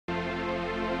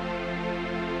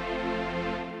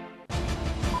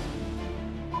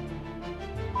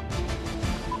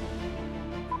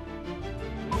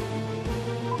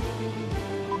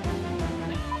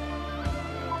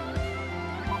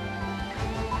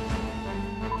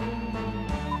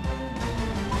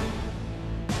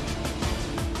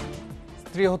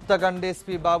স্ত্রী হত্যাকাণ্ডে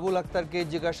এসপি বাবুল আক্তারকে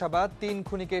জিজ্ঞাসাবাদ, 3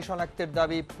 খুনিকে শনাক্তের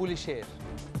দাবি পুলিশের।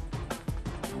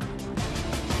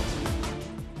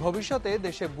 ভবিষ্যতে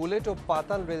দেশে বুলেট ও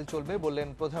পাতাল রেল চলবে বললেন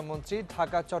প্রধানমন্ত্রী।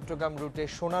 ঢাকা চট্টগ্রাম রুটে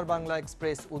সোনার বাংলা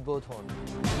এক্সপ্রেস উদ্বোধন।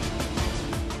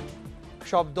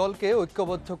 সব দলকে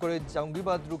ঐক্যবদ্ধ করে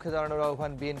জঙ্গিবাদ রুখে দাঁড়ানোর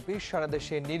আহ্বান বিএনপির। সারা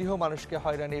দেশে নিরীহ মানুষকে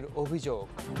হয়রানির অভিযোগ।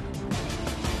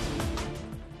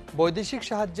 বৈদেশিক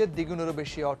সাহায্যের দ্বিগুণেরও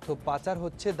বেশি অর্থ পাচার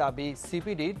হচ্ছে দাবি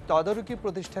সিপিডির। তদারকি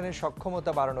প্রতিষ্ঠানের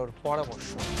সক্ষমতা বাড়ানোর পরামর্শ।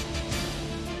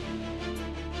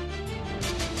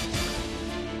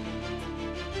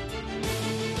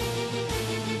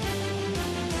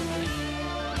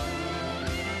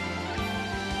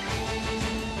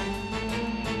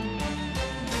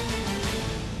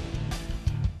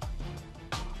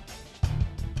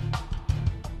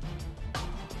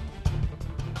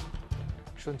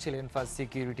 শুনছিলেন ফার্স্ট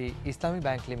সিকিউরিটি ইসলামী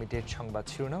ব্যাংক লিমিটেড সংবাদ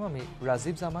শিরোনাম। আমি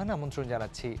রাজীব জামান। আমন্ত্রণ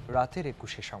জানাচ্ছি রাতের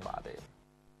 21 সংবাদে।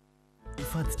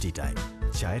 ইফাদ টি টাইম,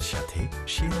 চায়ের সাথে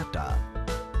সেরাটা।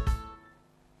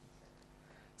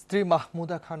 স্ত্রী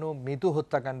মাহমুদা খানম মৃত্যু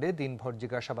হত্যাকাণ্ডে দিনভর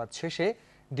জিজ্ঞাসাবাদ শেষে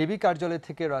ডিবি কার্যালয়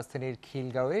থেকে রাজধানীর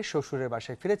খিলগাঁওয়ে শ্বশুরের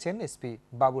বাসায় ফিরেছেন এসপি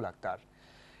বাবুল আক্তার।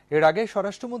 এর আগে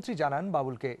স্বরাষ্ট্রমন্ত্রী জানান,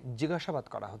 বাবুলকে জিজ্ঞাসাবাদ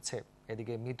করা হচ্ছে।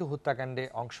 এদিকে মৃত্যু হত্যাকাণ্ডে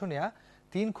অংশ নেয়া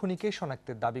 3 খুনিকে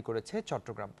শনাক্তের দাবি করেছে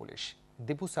চট্টগ্রাম পুলিশ।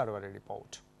 দীপু সারোয়ারের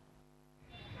রিপোর্ট।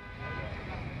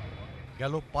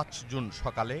 গেল 5 জুন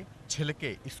সকালে ছেলেকে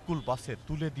স্কুল বাসে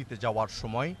তুলে দিতে যাওয়ার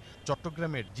সময়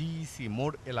চট্টগ্রামের জিইসি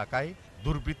মোড় এলাকায়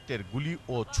দুর্বৃত্তের গুলি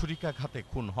ও ছুরিকাঘাতে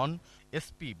খুন হন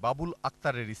এসপি বাবুল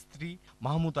আক্তারের স্ত্রী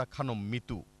মাহমুদা খানম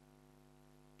মিতু।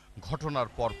 ঘটনার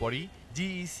পরপরই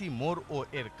জিইসি মোড় ও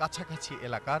এর কাছাকাছি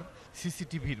এলাকার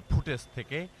সিসিটিভির ফুটেজ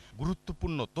থেকে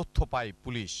গুরুত্বপূর্ণ তথ্য পায়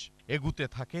পুলিশ। এগুতে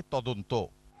থাকে তদন্ত।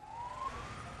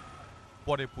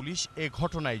 পরে পুলিশ এ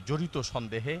ঘটনায় জড়িত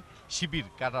সন্দেহে শিবির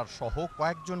ক্যাডার সহ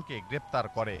কয়েকজনকে গ্রেপ্তার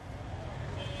করে।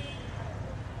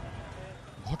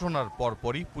 ঘটনার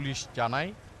পরপরই পুলিশ জানায়,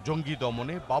 জঙ্গি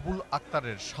দমনে বাবুল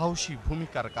আক্তারের সাহসী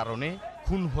ভূমিকার কারণে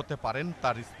খুন হতে পারেন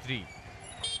তার স্ত্রী।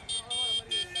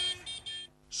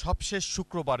 সবশেষ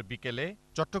শুক্রবার বিকেলে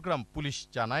চট্টগ্রাম পুলিশ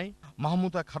জানায়,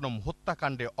 মাহমুদা খানম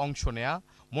হত্যাকাণ্ডে অংশ নেয়া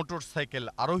মোটরসাইকেল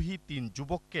আরোহী 3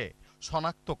 যুবককে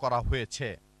শনাক্ত করা হয়েছে।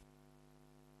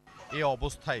 এ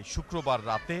অবস্থায় শুক্রবার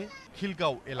রাতে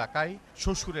খিলগাঁও এলাকায়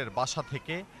শ্বশুরের বাসা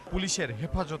থেকে পুলিশের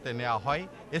হেফাজতে নেওয়া হয়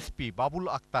এসপি বাবুল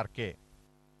আক্তারকে।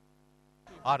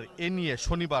 আর এ নিয়ে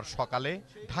শনিবার সকালে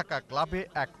ঢাকা ক্লাবে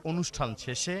এক অনুষ্ঠান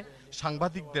শেষে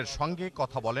সাংবাদিকদের সঙ্গে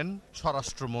কথা বলেন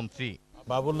স্বরাষ্ট্রমন্ত্রী।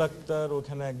 বাবুল আক্তার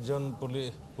ওখানে একজন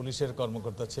পুলিশের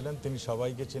কর্মকর্তা ছিলেন, তিনি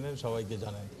সবাইকে চেনেন, সবাইকে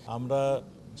জানেন। আমরা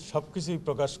সবকিছুই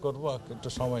প্রকাশ করব একটু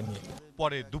সময় নিয়ে।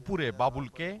 পরে দুপুরে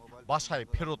বাবুলকে বাসায়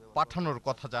ফেরত পাঠানোর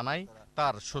কথা জানায়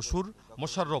তার শ্বশুর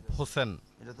মোশাররফ হোসেন।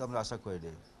 এটা তো আমরা আশা করি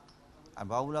না। আর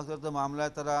বাবুল আক্তার তো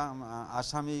মামলায় তারা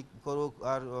আসামি করুক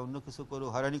আর অন্য কিছু করুক,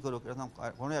 হয়রানি করুক, এরকম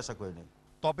কোনো আশা করি না।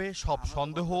 তবে সব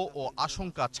সন্দেহ ও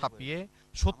আশঙ্কা ছাপিয়ে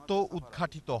সত্য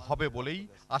উদ্ঘাটিত হবে বলেই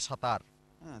আশা তার।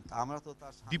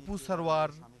 দীপু সারোয়ার,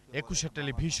 21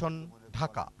 টেলিভিশন,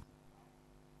 ঢাকা।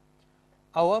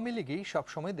 আওয়ামী লীগই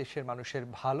সবসময় দেশের মানুষের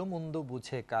ভালো মন্দ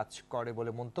বুঝে কাজ করে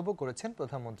বলে মন্তব্য করেছেন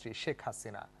প্রধানমন্ত্রী শেখ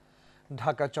হাসিনা।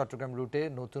 ঢাকা চট্টগ্রাম রুটে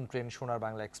নতুন ট্রেন সোনার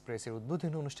বাংলা এক্সপ্রেসের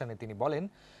উদ্বোধনী অনুষ্ঠানে তিনি বলেন,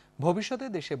 ভবিষ্যতে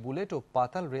দেশে বুলেট ও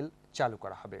পাতাল রেল চালু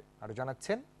করা হবে। আরো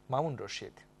জানাচ্ছেন মামুন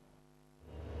রশিদ।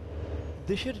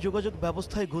 দেশের যোগাযোগ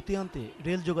ব্যবস্থায় গতি আনতে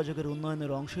রেল যোগাযোগের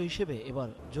উন্নয়নের অংশ হিসেবে এবার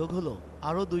যোগ হলো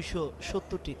আরও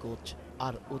 270টি কোচ।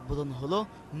 আর উদ্বোধন হলো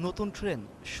নতুন ট্রেন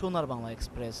সোনার বাংলা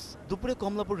এক্সপ্রেস। দুপুরে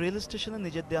কমলাপুর রেল স্টেশনে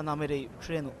নিজের দেয়া নামের এই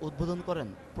ট্রেন উদ্বোধন করেন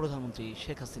প্রধানমন্ত্রী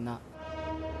শেখ হাসিনা।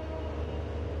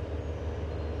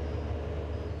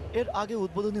 এর আগে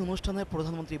উদ্বোধনী অনুষ্ঠানে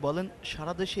প্রধানমন্ত্রী বলেন,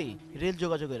 সারা দেশেই রেল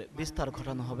যোগাযোগের বিস্তার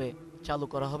ঘটানো হবে। চালু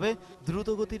করা হবে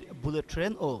দ্রুতগতির বুলেট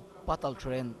ট্রেন ও পাতাল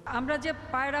ট্রেন। আমরা যে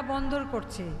পায়রা বন্দর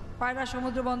করছি, পায়রা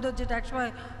সমুদ্র বন্দর, যেটা একসময়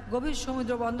গভীর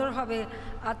সমুদ্র বন্দর হবে,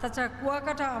 আর তাছাড়া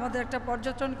কুয়াকাটা আমাদের একটা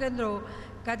পর্যটন কেন্দ্র।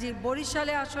 কাজী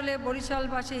বরিশালে আসলে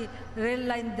বরিশালবাসী রেল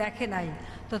লাইন দেখে নাই,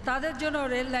 তো তাদের জন্য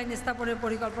রেল লাইন স্থাপনের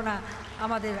পরিকল্পনা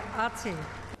আমাদের আছে।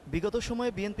 বিগত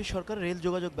সময়ে বিএনপি সরকার রেল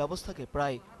যোগাযোগ ব্যবস্থাকে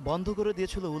প্রায় বন্ধ করে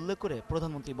দিয়েছিল উল্লেখ করে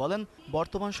প্রধানমন্ত্রী বলেন,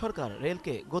 বর্তমান সরকার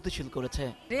রেলকে গতিশীল করেছে।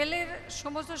 রেলের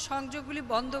সমস্ত সংযোগগুলি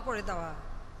বন্ধ করে দেওয়া,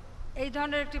 এই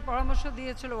ধরনের একটি পরামর্শ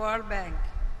দিয়েছিল ওয়ার্ল্ড ব্যাংক।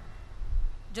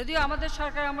 যদিও আমাদের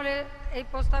সরকার আমলে এই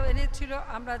প্রস্তাব এনেছিল,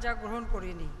 আমরা যা গ্রহণ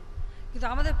করিনি, কিন্তু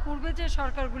আমাদের পূর্বে যে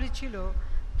সরকারগুলি ছিল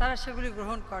তারা সেগুলি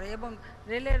গ্রহণ করে এবং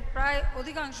রেলের প্রায়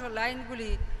অধিকাংশ লাইনগুলি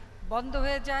বন্ধ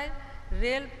হয়ে যায়,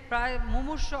 রেল প্রায়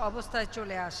মুমূর্ষ অবস্থায়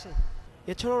চলে আসে।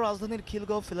 এছাড়াও রাজধানীর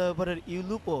খিলগাঁও ফ্লাইওভারের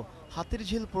ইউলুপ ও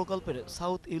হাতিরঝিল প্রকল্পের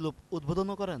সাউথ ইউলুপ উদ্বোধন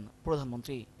করেন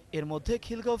প্রধানমন্ত্রী। এর মধ্যে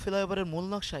খিলগাঁও ফ্লাইওভারের মূল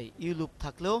নকশায় ইউলুপ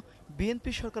থাকলেও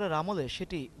বিএনপি সরকারের আমলে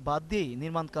সেটি বাদ দিয়েই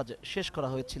নির্মাণ কাজ শেষ করা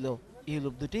হয়েছিল।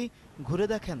 ইউলুপ দুটি ঘুরে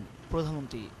দেখেন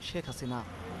প্রধানমন্ত্রী শেখ হাসিনা।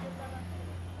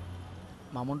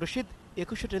 মামুন রশিদ,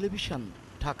 ২১ টেলিভিশন,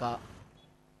 ঢাকা।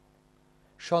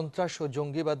 সন্ত্রাস ও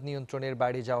জঙ্গিবাদ নিয়ন্ত্রণের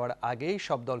বাইরে যাওয়ার আগেই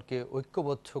সব দলকে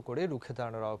ঐক্যবদ্ধ করে রুখে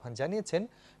দাঁড়ানোর আহ্বান জানিয়েছেন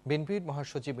বিএনপির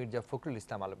মহাসচিব মির্জা ফখরুল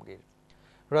ইসলাম আলমগীর।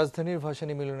 রাজধানীর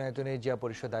ভাসানী মিলনায়তনে জিয়া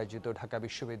পরিষদ আয়োজিত ঢাকা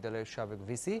বিশ্ববিদ্যালয়ের সাবেক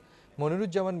ভিসি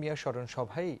মনিরুজ্জামান মিয়া স্মরণ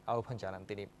সভায় আহ্বান জানান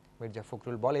তিনি। মির্জা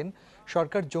ফখরুল বলেন,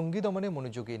 সরকার জঙ্গি দমনে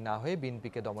মনোযোগী না হয়ে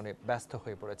বিএনপিকে দমনে ব্যস্ত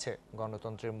হয়ে পড়েছে।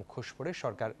 গণতন্ত্রের মুখোশ পরে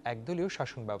সরকার একদলীয়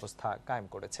শাসন ব্যবস্থা কায়েম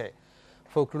করেছে।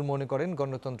 ফখরুল মনে করেন,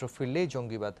 গণতন্ত্র ফিরলেই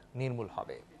জঙ্গিবাদ নির্মূল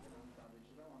হবে।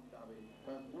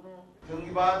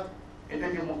 জঙ্গিবাদ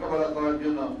এটাকে মোকাবেলা করার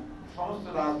জন্য সমস্ত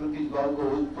রাজনৈতিক দলকে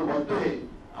ঐক্যবদ্ধ হয়ে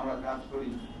আমরা কাজ করি।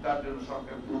 তার জন্য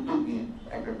সরকার উদ্যোগ নিয়ে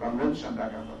একটা কনভেনশন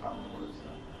ডাকার কথা আমরা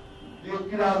বলেছিলাম।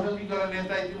 দুই রাজনৈতিক দলের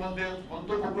নেতা ইতিমধ্যে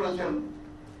মন্তব্য করেছেন,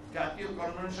 জাতীয়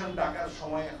কনভেনশন ডাকার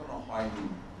সময় এখনো হয়নি।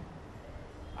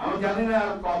 আমি জানি না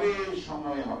আর কবে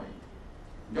সময় হবে।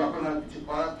 যখন আর কিছু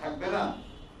করার থাকবে না,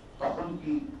 তখন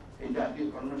কি এই জাতীয়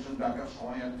কনভেনশন ডাকার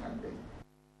সময় আর থাকবে?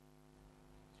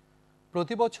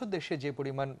 প্রতি বছর দেশে যে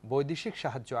পরিমাণ বৈদেশিক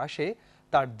সাহায্য আসে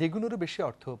তার দ্বিগুণেরও বেশি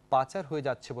অর্থ পাচার হয়ে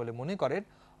যাচ্ছে বলে মনে করেন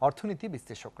অর্থনীতি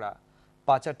বিশ্লেষকরা।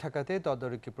 পাচার ঠেকাতে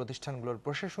তদারকি প্রতিষ্ঠানগুলোর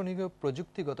প্রশাসনিক ও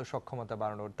প্রযুক্তিগত সক্ষমতা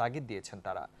বাড়ানোর তাগিদ দিয়েছেন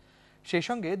তারা। সেই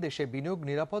সঙ্গে দেশে বিনিয়োগ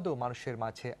নিরাপদ ও মানুষের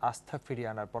মাঝে আস্থা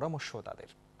ফিরিয়ে আনার পরামর্শও তাদের।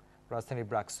 রাজধানীর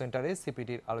ব্রাক সেন্টারে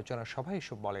সিপিডির আলোচনা সভায়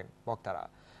এসব বলেন বক্তারা।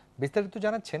 বিস্তারিত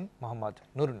জানাচ্ছেন মোহাম্মদ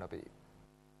নুরুন নবী।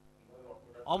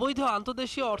 অবৈধ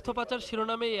আন্তদেশীয় অর্থ পাচার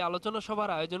শিরোনামে এই আলোচনা সভার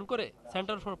আয়োজন করে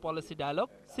centre for policy dialogue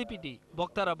CPD.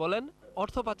 বক্তারা বলেন,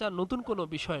 অর্থ পাচার নতুন কোনো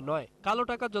বিষয় নয়। কালো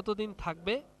টাকা যতদিন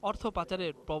থাকবে অর্থ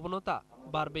পাচারের প্রবণতা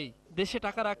বাড়বেই। দেশে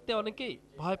টাকা রাখতে অনেকেই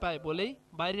ভয় পায় বলেই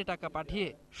বাইরে টাকা পাঠিয়ে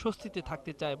স্বস্তিতে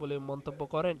থাকতে চায় বলে মন্তব্য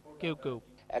করেন কেউ কেউ।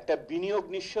 একটা বিনিয়োগ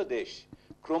নিঃস্ব দেশ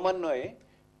ক্রমান্বয়ে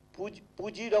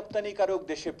পুঁজি রপ্তানিকারক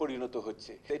দেশে পরিণত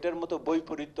হচ্ছে। এটার মতো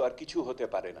বৈপরীত্য আর কিছু হতে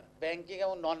পারে না। ব্যাংকিং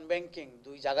এবং নন ব্যাংকিং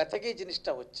দুই জায়গা থেকেই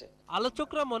জিনিসটা হচ্ছে।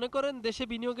 আলোচকরা মনে করেন, দেশে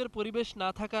বিনিয়োগের পরিবেশ না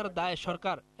থাকার দায়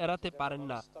সরকার এড়াতে পারেন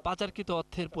না। পাচারকৃত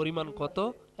অর্থের পরিমাণ কত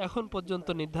এখন পর্যন্ত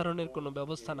নির্ধারণের কোনো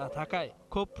ব্যবস্থা না থাকায়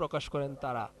ক্ষোভ প্রকাশ করেন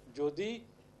তারা। যদি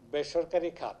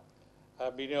বেসরকারি খাত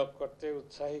বিনিয়োগ করতে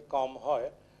উৎসাহী কম হয়,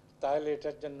 তাহলে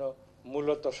এটার জন্য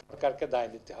মূলত সরকারকে দায়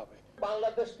নিতে হবে।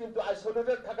 বাংলাদেশ কিন্তু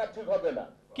আইসোলেটেড থাকা ঠিক হবে না।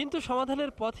 কিন্তু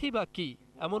সমাধানের পথই বা কি?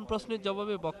 এমন প্রশ্নের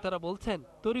জবাবে বক্তারা বলছেন,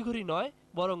 তড়িঘড়ি নয়,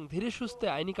 বরং ধীরে সুস্থে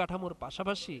আইনি কাঠামোর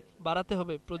পাশাপাশি বাড়াতে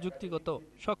হবে প্রযুক্তিগত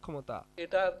সক্ষমতা।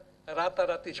 এটা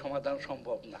রাতারাতি সমাধান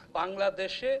সম্ভব না।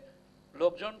 বাংলাদেশে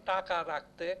লোকজন টাকা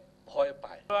রাখতে ভয়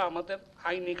পায়। আমাদের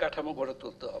আইনি কাঠামো গড়ে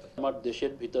তুলতে হবে। আমার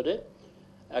দেশের ভিতরে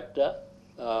একটা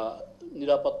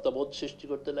নিরাপত্তা বোধ সৃষ্টি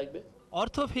করতে লাগবে।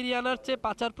 অর্থ ফিরিয়ে আনার চেয়ে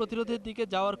পাচার প্রতিরোধের দিকে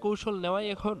যাওয়ার কৌশল নেওয়াই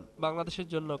এখন বাংলাদেশের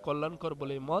জন্য কল্যাণকর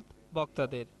বলে মত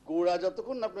বক্তাদের। গোড়া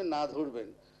যতক্ষণ আপনি না ধরবেন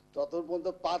ততক্ষণ পর্যন্ত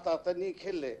পাতা নিয়ে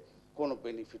খেললে কোনো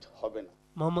বেনিফিট হবে না।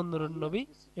 মোহাম্মদ নুরুন নবী,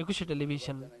 ২১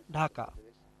 টেলিভিশন, ঢাকা।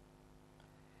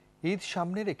 ঈদ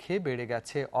সামনে রেখে বেড়ে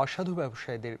গেছে অসাধু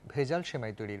ব্যবসায়ীদের ভেজাল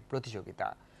সেমাই তৈরির প্রতিযোগিতা।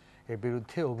 এর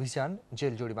বিরুদ্ধে অভিযান,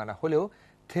 জেল জরিমানা হলেও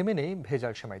থেমে নেই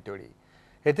ভেজাল সেমাই তৈরি।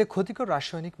 এতে ক্ষতিকর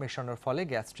রাসায়নিক মেশানোর ফলে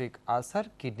গ্যাস্ট্রিক আলসার,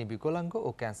 কিডনি বিকলাঙ্গ ও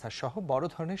ক্যান্সার সহ বড়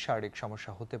ধরনের শারীরিক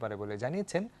সমস্যা হতে পারে বলে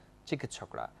জানিয়েছেন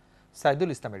চিকিৎসকরা।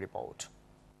 সাইদুল ইসলামের রিপোর্ট।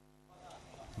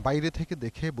 বাইরে থেকে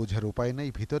দেখে বোঝার উপায় নেই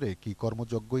ভিতরে কি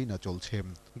কর্মযজ্ঞই না চলছে।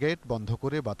 গেট বন্ধ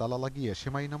করে বা তালা লাগিয়ে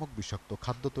সেমাই নামক বিষাক্ত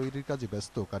খাদ্য তৈরির কাজে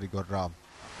ব্যস্ত কারিগররা।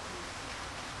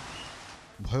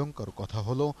 ভয়ঙ্কর কথা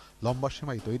হলো, লম্বা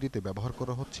সেমাই তৈরিতে ব্যবহার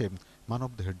করা হচ্ছে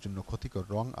মানবদেহের জন্য ক্ষতিকর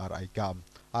রং আর আইকা।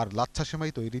 আর লাচ্ছা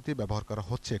সেমাই তৈরিতে ব্যবহার করা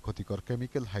হচ্ছে ক্ষতিকর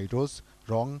কেমিক্যাল, হাইড্রোজ,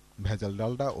 রং, ভেজাল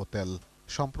ডালডা ও তেল।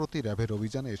 সম্প্রতি র্যাবের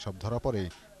অভিযানে এসব ধরা পড়ে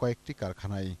কয়েকটি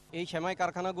কারখানায়। এই সেমাই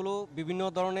কারখানাগুলো বিভিন্ন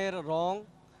ধরনের রং,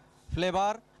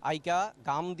 ফ্লেভার, আইকা,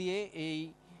 গাম দিয়ে এই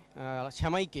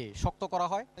সেমাইকে শক্ত করা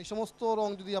হয়। এই সমস্ত রং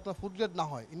যদি আপনার ফুড গ্রেড না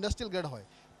হয়, ইন্ডাস্ট্রিয়াল গ্রেড হয়,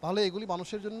 তাহলে এগুলি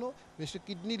মানুষের জন্য বেশি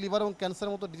কিডনি, লিভার এবং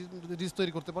ক্যান্সারের মতো ডিজিজ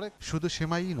তৈরি করতে পারে। শুধু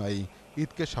সেমাই নয়,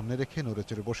 ঈদকে সামনে রেখে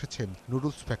নড়েচড়ে বসেছে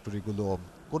নুডলস ফ্যাক্টরিগুলো।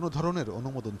 কোনো ধরনের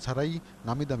অনুমোদন ছাড়াই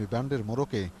নামি দামি ব্র্যান্ডের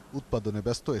মোড়কে উৎপাদনে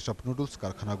ব্যস্ত এসব নুডলস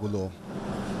কারখানাগুলো।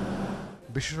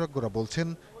 বিশেষজ্ঞরা বলছেন,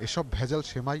 এসব ভেজাল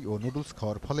সেমাই ও নুডলস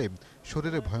খাওয়ার ফলে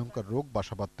শরীরে ভয়ঙ্কর রোগ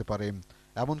বাসা বাঁধতে পারে।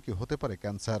 এমনকি হতে পারে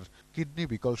ক্যান্সার, কিডনি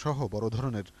বিকল সহ বড়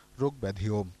ধরনের রোগ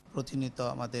ব্যাধিও। প্রতিনিয়ত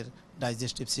আমাদের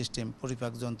ডাইজেস্টিভ সিস্টেম,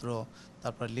 পরিপাক যন্ত্র,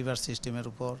 তারপর লিভার সিস্টেমের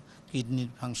উপর, কিডনির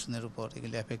ফাংশনের উপর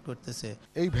এগুলি এফেক্ট করতেছে।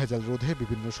 এই ভেজাল রোধে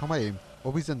বিভিন্ন সময়ে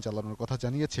অভিযান চালানোর কথা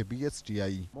জানিয়েছে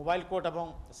বিএসটিআই। মোবাইল কোর্ট এবং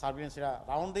সার্ভিলেন্সরা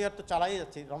রাউন্ড দিয়ে তো চালাই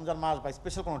যাচ্ছে। রমজান মাস বা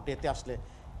স্পেশাল কোনো ডেতে আসলে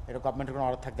এটা গভর্নমেন্টের কোনো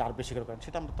অর্ডার থাকলে আর বেশি করে করেন,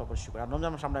 সেটা আমরা তো অবশ্যই করি। আর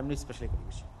রমজান মাসে আমরা এমনি স্পেশালি করি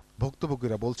বেশি।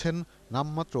 ভুক্তভোগীরা বলছেন,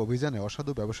 নামমাত্র অভিযানে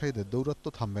অসাধু ব্যবসায়ীদের দৌরাত্ম্য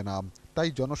থামবে না, তাই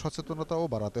জনসচেতনতাও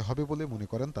বাড়াতে হবে বলে মনে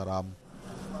করেন তারা।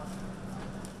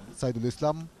 সাইদুল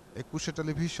ইসলাম, 21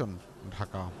 টেলিভিশন,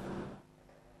 ঢাকা।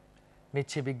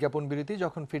 নিচ্ছে বিজ্ঞাপন বিরতি,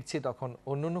 যখন ফিরছি তখন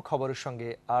অন্যান্য খবরের সঙ্গে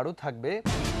আরও থাকবে।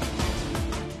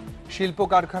 শিল্প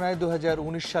কারখানায়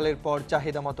 2019 সালের পর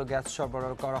চাহিদা মতো গ্যাস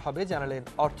সরবরাহ করা হবে, জানালেন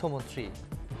অর্থমন্ত্রী।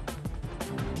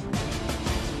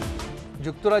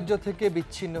 যুক্তরাজ্য থেকে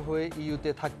বিচ্ছিন্ন হয়ে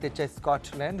ইইউতে থাকতে চায়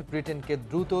স্কটল্যান্ড, ব্রিটেনকে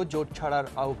দ্রুত জোট ছাড়ার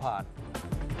আহ্বান।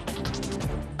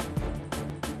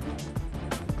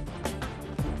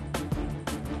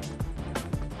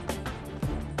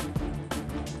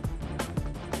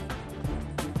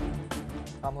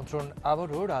 আমন্ত্রণ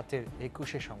আবারও রাতের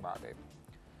 21 সংবাদে।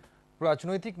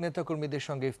 রাজনৈতিক নেতাকর্মীদের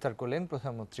সঙ্গে ইফতার করলেন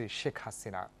প্রধানমন্ত্রী শেখ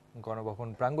হাসিনা। গণভবন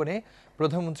প্রাঙ্গণে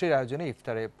প্রধানমন্ত্রীর আয়োজনে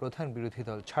ইফতারে প্রধান বিরোধী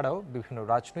দল ছাড়াও বিভিন্ন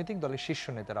রাজনৈতিক দলের শীর্ষ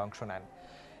নেতারা অংশ নেন।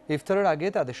 ইফতারের আগে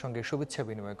তাদের সঙ্গে শুভেচ্ছা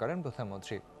বিনিময় করেন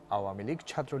প্রধানমন্ত্রী। আওয়ামী লীগ,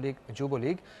 ছাত্রলীগ,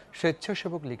 যুবলীগ,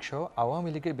 স্বেচ্ছাসেবক লীগ সহ আওয়ামী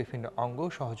লীগের বিভিন্ন অঙ্গ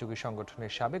সহযোগী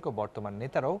সংগঠনের সাবেক ও বর্তমান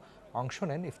নেতারাও অংশ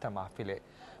নেন ইফতার মাহফিলে।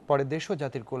 পরে দেশ ও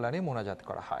জাতির কল্যাণে মোনাজাত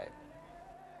করা হয়।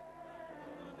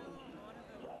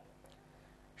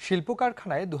 শিল্প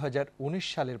কারখানায় 2019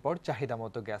 সালের পর চাহিদা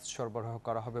মতো গ্যাস সরবরাহ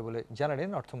করা হবে বলে জানালেন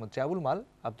অর্থমন্ত্রী আবুল মাল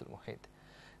আব্দুল মুহিত।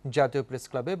 জাতীয় প্রেস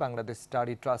ক্লাবে বাংলাদেশ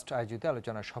স্টাডি ট্রাস্ট আয়োজিত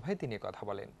আলোচনা সভায় তিনি কথা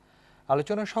বলেন।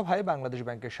 আলোচনা সভায় বাংলাদেশ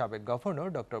ব্যাংকের সাবেক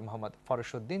গভর্নর ডক্টর মোহাম্মদ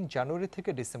ফরশুদ্দিন জানুয়ারি থেকে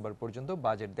ডিসেম্বর পর্যন্ত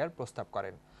বাজেট দেওয়ার প্রস্তাব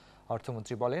করেন।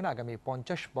 অর্থমন্ত্রী বলেন, আগামী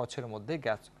 50 বছরের মধ্যে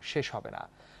গ্যাস শেষ হবে না।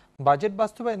 বাজেট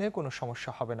বাস্তবায়নে কোনো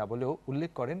সমস্যা হবে না বলেও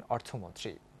উল্লেখ করেন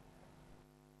অর্থমন্ত্রী।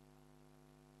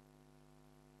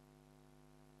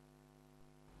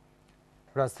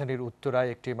 রাজধানীর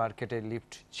উত্তরায় একটি মার্কেটে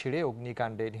লিফট ছিঁড়ে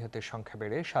অগ্নিকাণ্ডে নিহতের সংখ্যা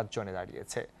বেড়ে 7 জনে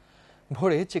দাঁড়িয়েছে।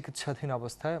 ভোরে চিকিৎসাধীন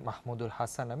অবস্থায় মাহমুদুল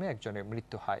হাসান নামে একজনের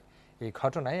মৃত্যু হয়। এই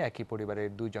ঘটনায় একই পরিবারের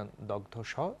 2 জন দগ্ধ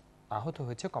সহ আহত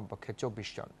হয়েছে কমপক্ষে 24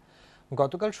 জন।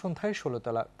 গতকাল সন্ধ্যায়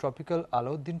 16তলা ট্রপিক্যাল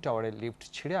আলাউদ্দিন টাওয়ারের লিফট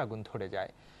ছিঁড়ে আগুন ধরে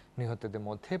যায়। নিহতদের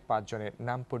মধ্যে 5 জনের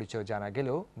নাম পরিচয় জানা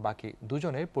গেলেও বাকি 2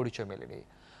 জনের পরিচয় মেলেনি।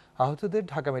 আহতদের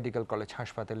ঢাকা মেডিকেল কলেজ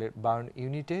হাসপাতালের বার্ন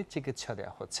ইউনিটে চিকিৎসা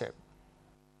দেওয়া হচ্ছে।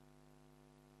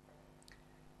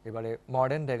 এবারে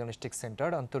মডার্ন ডায়াগনস্টিক সেন্টার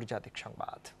আন্তর্জাতিক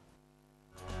সংবাদ।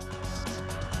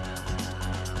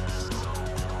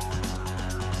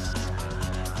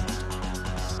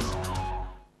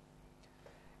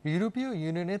 ইউরোপীয়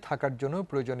ইউনিয়নে থাকার জন্য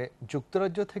প্রয়োজনে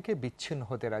যুক্তরাজ্য থেকে বিচ্ছিন্ন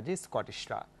হতে রাজি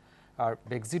স্কটিশরা। আর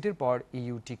ব্রেক্সিটের পর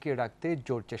ইইউ টিকিয়ে রাখতে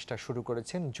জোর চেষ্টা শুরু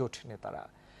করেছেন জোট নেতারা।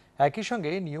 একই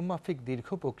সঙ্গে নিয়মমাফিক দীর্ঘ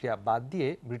প্রক্রিয়া বাদ দিয়ে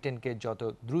ব্রিটেনকে যত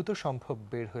দ্রুত সম্ভব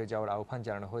বের হয়ে যাওয়ার আহ্বান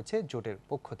জানানো হয়েছে জোটের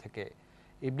পক্ষ থেকে।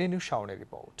 ইবনে নিউজ শাওনের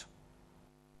রিপোর্ট।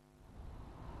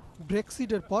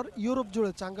 ব্রেক্সিটের পর ইউরোপ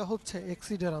জুড়ে চাঙ্গা হচ্ছে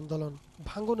এক্সিডের আন্দোলন।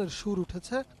 ভাঙনের সুর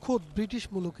উঠেছে খোদ ব্রিটিশ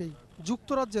মুলুকেই।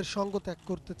 যুক্তরাজ্যের সঙ্গ ত্যাগ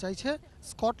করতে চাইছে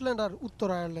স্কটল্যান্ড আর উত্তর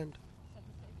আয়ারল্যান্ড।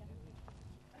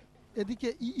 এদিকে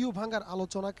ইইউ ভাঙার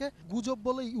আলোচনাকে গুজব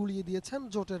বলেই উড়িয়ে দিয়েছেন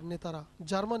জোটের নেতারা।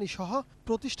 জার্মানি সহ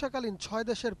প্রতিষ্ঠাকালীন 6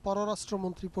 দেশের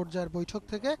পররাষ্ট্রমন্ত্রী পর্যায়ের বৈঠক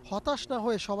থেকে হতাশ না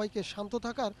হয়ে সবাইকে শান্ত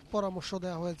থাকার পরামর্শ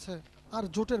দেওয়া হয়েছে। আর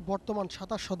জোটের বর্তমান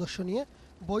 27 সদস্য নিয়ে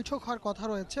বৈঠক হওয়ার কথা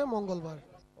রয়েছে মঙ্গলবার।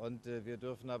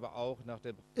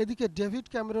 এদিকে ডেভিড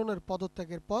ক্যামেরনের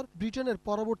পদত্যাগের পর ব্রিটেনের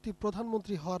পরবর্তী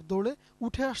প্রধানমন্ত্রী হওয়ার দৌড়ে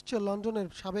উঠে আসছে লন্ডনের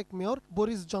সাবেক মেয়র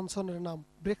বরিস জনসনের নাম।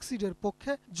 ব্রেক্সিটের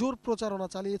পক্ষে জোর প্রচারণা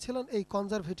চালিয়েছিলেন এই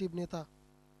কনজারভেটিভ নেতা।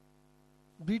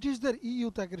 ব্রিটিশদের ইইউ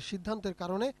ত্যাগের সিদ্ধান্তের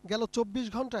কারণে গেল 24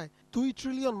 ঘন্টায় $2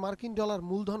 ট্রিলিয়ন মার্কিন ডলার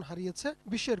মূলধন হারিয়েছে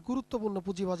বিশ্বের গুরুত্বপূর্ণ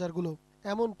পুঁজিবাজারগুলো।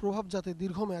 এমন প্রভাব যাতে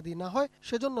দীর্ঘমেয়াদী না হয়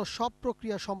সেজন্য সব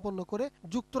প্রক্রিয়া সম্পন্ন করে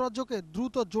যুক্তরাজ্যকে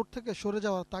দ্রুত জোট থেকে সরে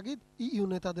যাওয়ার তাগিদ ইইউ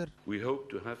নেতাদের।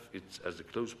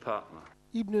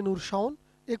 ইবনে নূর শাওন,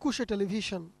 21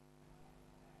 টেলিভিশন।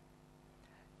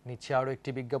 নিচ্ছে আরো একটি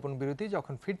বিজ্ঞাপন বিরতি,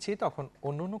 যখন ফিরছি তখন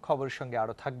অন্যান্য খবরের সঙ্গে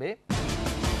আরো থাকবে।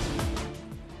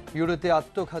 ইউরোতে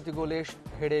আত্মঘাতী গোলে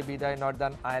হেরে বিদায়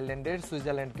নর্দার্ন আয়ারল্যান্ডের,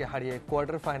 সুইজারল্যান্ডকে হারিয়ে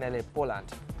কোয়ার্টার ফাইনালে পোল্যান্ড।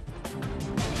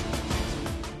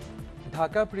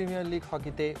 ঢাকা প্রিমিয়ার লিগ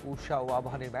হকিতে উষা ও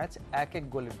আবাহনীর ম্যাচ 1-1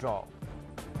 গোলে ড্র।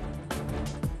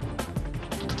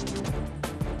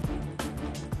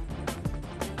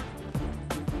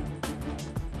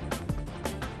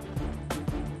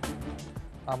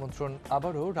 আমন্ত্রণ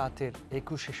আবারও রাতের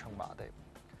 21 সংবাদে।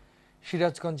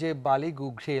 সিরাজগঞ্জে বালি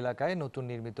গুঘরি এলাকায় নতুন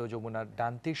নির্মিত যমুনার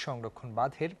ডান্তির সংরক্ষণ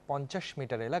বাঁধের 50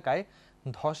 মিটার এলাকায়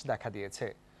ধস দেখা দিয়েছে।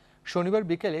 শনিবার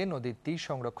বিকেলে নদীর তীর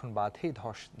সংরক্ষণ বাঁধেই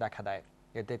ধস দেখা দেয়।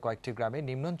 এতে কয়েকটি গ্রামে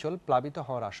নিম্নাঞ্চল প্লাবিত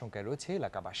হওয়ার আশঙ্কায় রয়েছে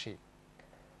এলাকাবাসী।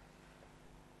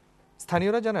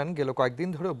 স্থানীয়রা জানান, গেল কয়েকদিন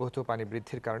ধরে অব্যাহত পানি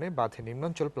বৃদ্ধির কারণে বাঁধের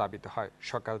নিম্নাঞ্চল প্লাবিত হয়।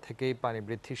 সকাল থেকেই পানি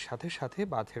বৃদ্ধির সাথে সাথে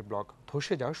বাঁধের ব্লক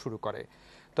ধসে যাওয়া শুরু করে।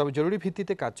 তবে জরুরি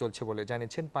ভিত্তিতে কাজ চলছে বলে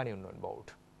জানিয়েছেন পানি উন্নয়ন বোর্ড।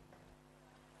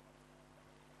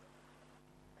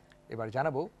 এবার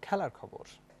জানাবো খেলার খবর।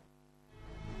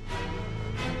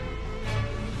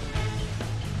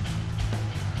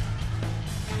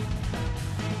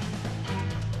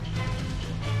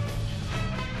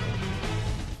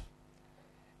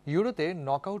 ইউরোতে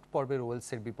নকআউট পর্বের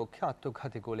ওয়েলসের বিপক্ষে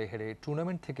আত্মঘাতী গোলে হেরে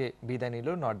টুর্নামেন্ট থেকে বিদায় নিল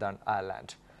নর্দার্ন আয়ারল্যান্ড।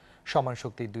 সমান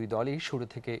শক্তির দুই দলই শুরু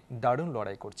থেকে দারুণ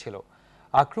লড়াই করছিল।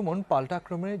 আক্রমণ পাল্টা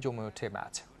আক্রমণে জমে ওঠে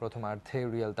ম্যাচ। প্রথমার্ধে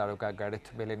রিয়াল তারকা গ্যারেথ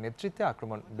বেলের নেতৃত্বে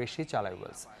আক্রমণ বেশি চালায়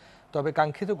ওয়েলস, তবে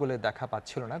কাঙ্ক্ষিত গোলের দেখা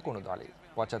পাচ্ছিল না কোনো দলই।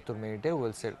 ৭৫ মিনিটে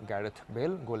ওয়েলসের গ্যারেথ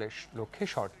বেল গোলের লক্ষ্যে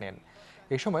শট নেন।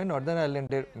 এ সময় নর্দার্ন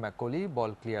আয়ারল্যান্ডের ম্যাকলি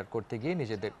বল ক্লিয়ার করতে গিয়ে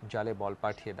নিজেদের জালে বল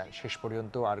পাঠিয়ে দেন। শেষ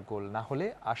পর্যন্ত আর গোল না হলে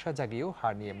আশা জাগিয়েও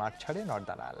হার নিয়ে মাঠ ছাড়ে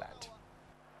নর্দার্ন আয়ারল্যান্ড।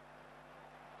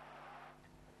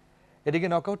 এদিকে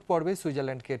নকআউট পর্বে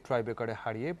সুইজারল্যান্ডকে ট্রাইব্রেকারে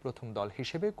হারিয়ে প্রথম দল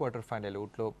হিসেবে কোয়ার্টার ফাইনালে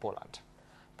উঠল পোল্যান্ড।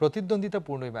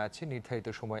 প্রতিদ্বন্দ্বিতাপূর্ণ ম্যাচে নির্ধারিত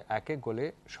সময় ১-১ গোলে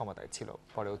সমতায় ছিল।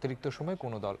 পরে অতিরিক্ত সময়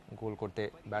কোনো দল গোল করতে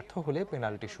ব্যর্থ হলে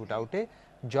পেনাল্টি শুটআউটে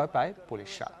জয় পায়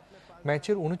পোলিশরা।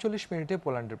 ম্যাচের ৩৯ মিনিটে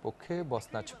পোল্যান্ডের পক্ষে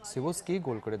বসনাচ সিভোস্কি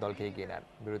গোল করে দলকে এগিয়ে নেন।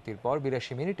 বিরতির পর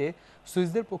 ৮২ মিনিটে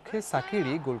সুইসদের পক্ষে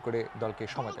সাকিরি গোল করে দলকে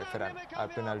সমতায় ফেরান। আর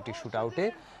পেনাল্টি শুটআউটে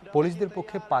পোলিশদের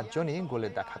পক্ষে ৫ জনই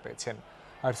গোলের দেখা পেয়েছেন।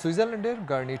 আর সুইজারল্যান্ডের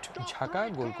গার্নিট ঝাকা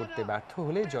গোল করতে ব্যর্থ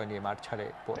হলে জয় নিয়ে মাঠ ছাড়ে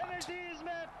পোল্যান্ড।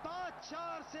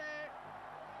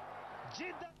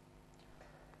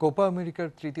 কোপা আমেরিকার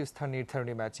তৃতীয় স্থান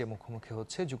নির্ধারণী ম্যাচে মুখোমুখি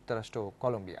হচ্ছে যুক্তরাষ্ট্র ও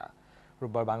কলম্বিয়া।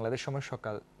 রোববার বাংলাদেশ সময়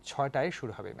সকাল ৬টায়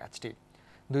শুরু হবে ম্যাচটি।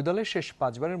 দুই দলের শেষ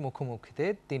 ৫বারের মুখোমুখিতে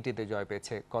 ৩টিতে জয়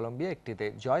পেয়েছে কলম্বিয়া, একটিতে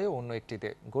জয় ও অন্য একটিতে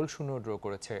গোলশূন্য ড্র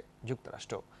করেছে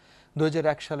যুক্তরাষ্ট্র।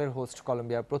 ২০০১ সালের হোস্ট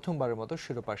কলম্বিয়া প্রথমবারের মতো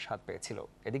শিরোপার স্বাদ পেয়েছিল।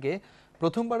 এদিকে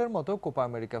প্রথমবারের মতো কোপা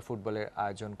আমেরিকা ফুটবলের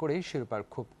আয়োজন করেই শিরোপার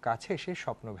খুব কাছে এসে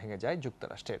স্বপ্ন ভেঙে যায়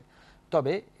যুক্তরাষ্ট্রের।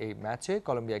 তবে এই ম্যাচে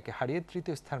কলম্বিয়াকে হারিয়ে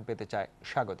তৃতীয় স্থান পেতে চায়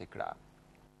স্বাগতিকরা।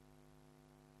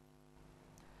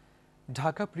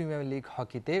 ঢাকা প্রিমিয়ার লিগ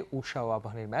হকিতে উষা ও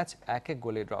আবাহনীর ম্যাচ ১-১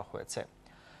 গোলে ড্র হয়েছে।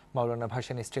 মাওলানা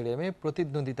ভাসানী স্টেডিয়ামে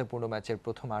প্রতিদ্বন্দ্বিতাপূর্ণ ম্যাচের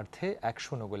প্রথমার্ধে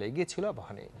 ১-০ গোলে এগিয়ে ছিল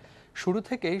আবাহনী। শুরু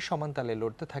থেকেই সমান তালে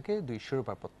লড়তে থাকে দুই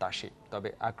শিরোপা প্রত্যাশী। তবে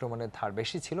আক্রমণের ধার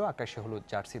বেশি ছিল আকাশে হলুদ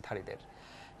জার্সিধারীদের।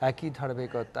 একই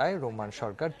ধারাবাহিকতায় রোমান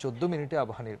সরকার ১৪ মিনিটে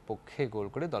আবাহনীর পক্ষে গোল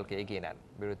করে দলকে এগিয়ে নেন।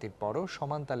 বিরতির পরও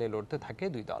সমান তালে লড়তে থাকে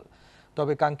দুই দল,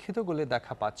 তবে কাঙ্ক্ষিত গোলে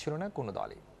দেখা পাচ্ছিল না কোনো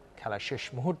দলই। খেলার শেষ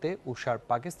মুহূর্তে উষার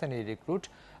পাকিস্তানি রিক্রুট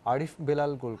আরিফ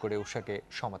বেলাল গোল করে উষাকে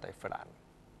সমতায় ফেরান।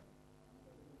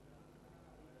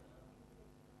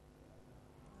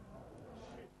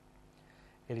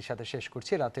 এরই সাথে শেষ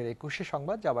করছি রাতের ২১শে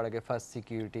সংবাদ। যাবার আগে ফার্স্ট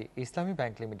সিকিউরিটি ইসলামী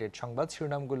ব্যাংক লিমিটেড সংবাদ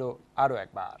শিরোনামগুলো আরও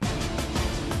একবার।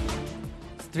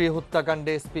 স্ত্রী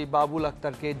হত্যাকাণ্ডে এসপি বাবুল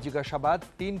আক্তারকে জিজ্ঞাসাবাদ,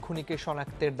 ৩ খুনিকে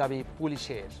শনাক্তের দাবি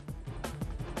পুলিশের।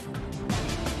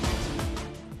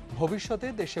 ভবিষ্যতে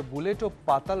দেশে বুলেট ও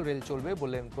পাতাল রেল চলবে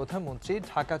বললেন প্রধানমন্ত্রী।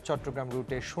 ঢাকা চট্টগ্রাম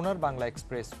রুটে সোনার বাংলা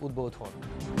এক্সপ্রেস উদ্বোধন।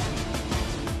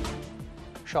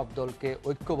 সব দলকে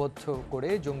ঐক্যবদ্ধ করে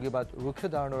জঙ্গিবাদ রুখে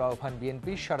দাঁড়ানোর আহ্বান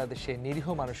বিএনপির। সারা দেশে নিরীহ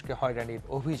মানুষকে হয়রানির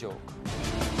অভিযোগ।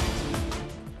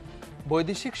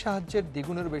 বৈদেশিক সাহায্যের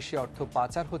দ্বিগুণের বেশি অর্থ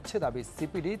পাচার হচ্ছে দাবি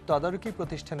সিপিডি। তদারকি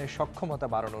প্রতিষ্ঠানের সক্ষমতা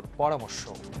বাড়ানোর পরামর্শ।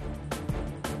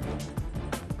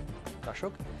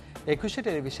 দর্শক, ২১শে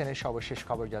টেলিভিশনের সর্বশেষ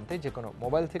খবর জানতে যে কোনো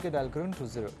মোবাইল থেকে ডায়াল করুন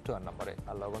 2021 নম্বরে,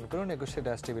 আর লগ ইন করুন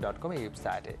 21tv.com এই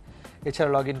ওয়েবসাইটে।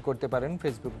 এছাড়া লগ ইন করতে পারেন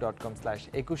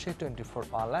facebook.com/2124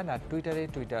 অনলাইন আর টুইটারে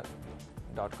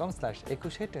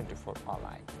twitter.com/2124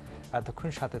 অনলাইন। এতক্ষণ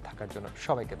সাথে থাকার জন্য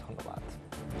সবাইকে ধন্যবাদ।